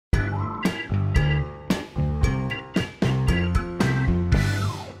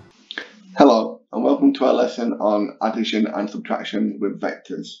to our lesson on addition and subtraction with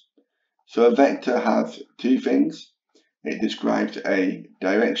vectors. So a vector has two things. It describes a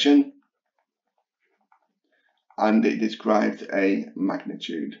direction and it describes a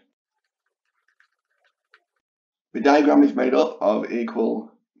magnitude. The diagram is made up of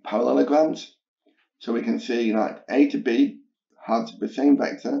equal parallelograms. So we can see that A to B has the same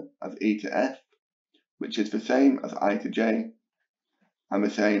vector as E to F, which is the same as I to J, and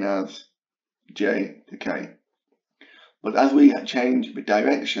the same as J to K. But as we change the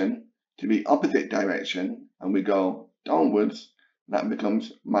direction to the opposite direction and we go downwards, that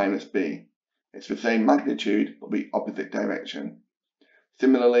becomes minus B. It's the same magnitude but the opposite direction.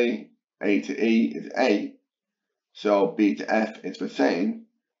 Similarly, A to E is A, so B to F is the same,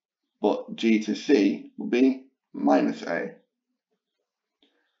 but G to C will be minus A.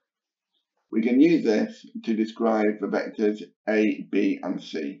 We can use this to describe the vectors A, B and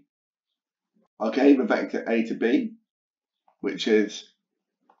C. Okay, the vector A to B, which is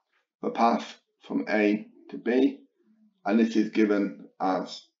the path from A to B, and this is given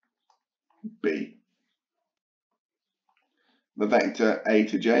as B. The vector A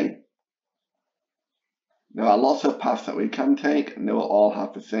to J. There are lots of paths that we can take and they will all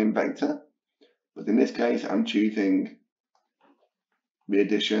have the same vector, but in this case I'm choosing the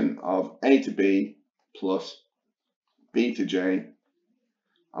addition of A to B plus B to J,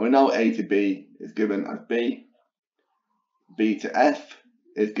 and we know A to B is given as B, B to F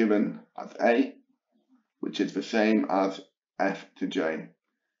is given as A, which is the same as F to J,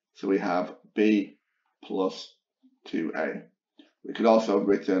 so we have B plus 2A. We could also have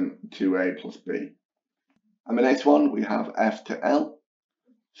written 2A plus B. And the next one we have F to L,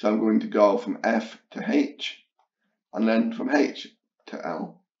 so I'm going to go from F to H and then from H to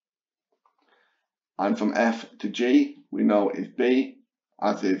L. And from F to G we know is B,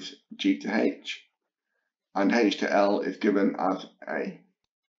 as is G to H, and H to L is given as A.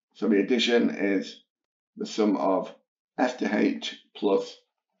 So the addition is the sum of F to H plus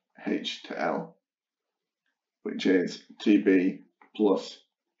H to L, which is 2B plus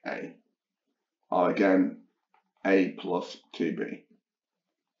A, or again A plus 2B.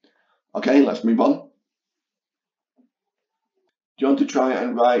 Okay, let's move on. Do you want to try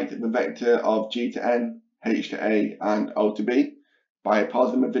and write the vector of G to N, H to A and O to B by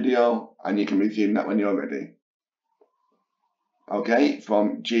pausing the video, and you can resume that when you're ready. Okay,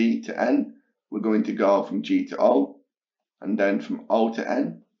 from G to N we're going to go from G to O, and then from O to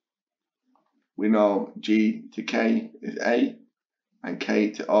N we know G to K is A and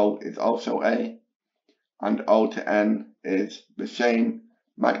K to O is also A, and O to N is the same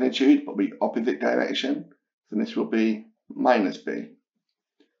magnitude but the opposite direction, so this will be minus B.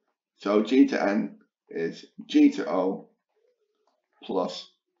 So G to N is G to O plus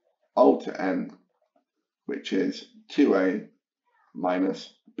O to N, which is 2A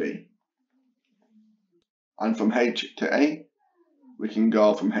minus B. And from H to A we can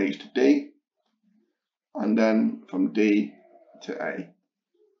go from H to D and then from D to A.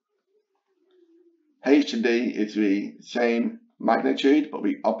 H to D is the same magnitude but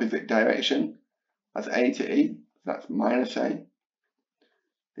the opposite direction as A to E, so that's minus A.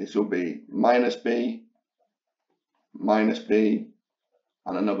 This will be minus B,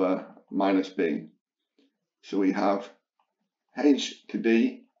 and another minus B. So we have H to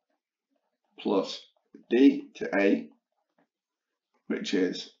D plus D to A, which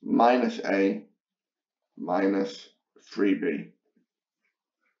is minus A minus 3B.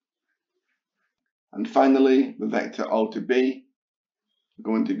 And finally, the vector O to B, we're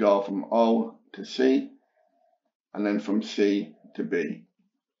going to go from O to C, and then from C to B.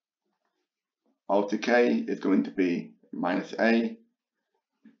 O to K is going to be minus A,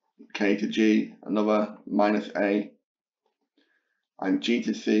 K to G, another minus A, and G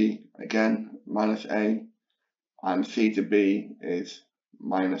to C, again, minus A, and C to B is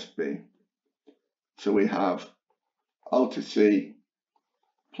minus B. So we have O to C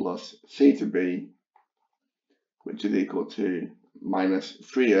plus C to B, which is equal to minus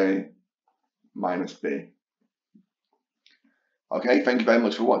 3A minus B. Okay, thank you very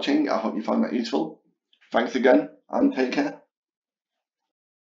much for watching. I hope you found that useful. Thanks again and take care.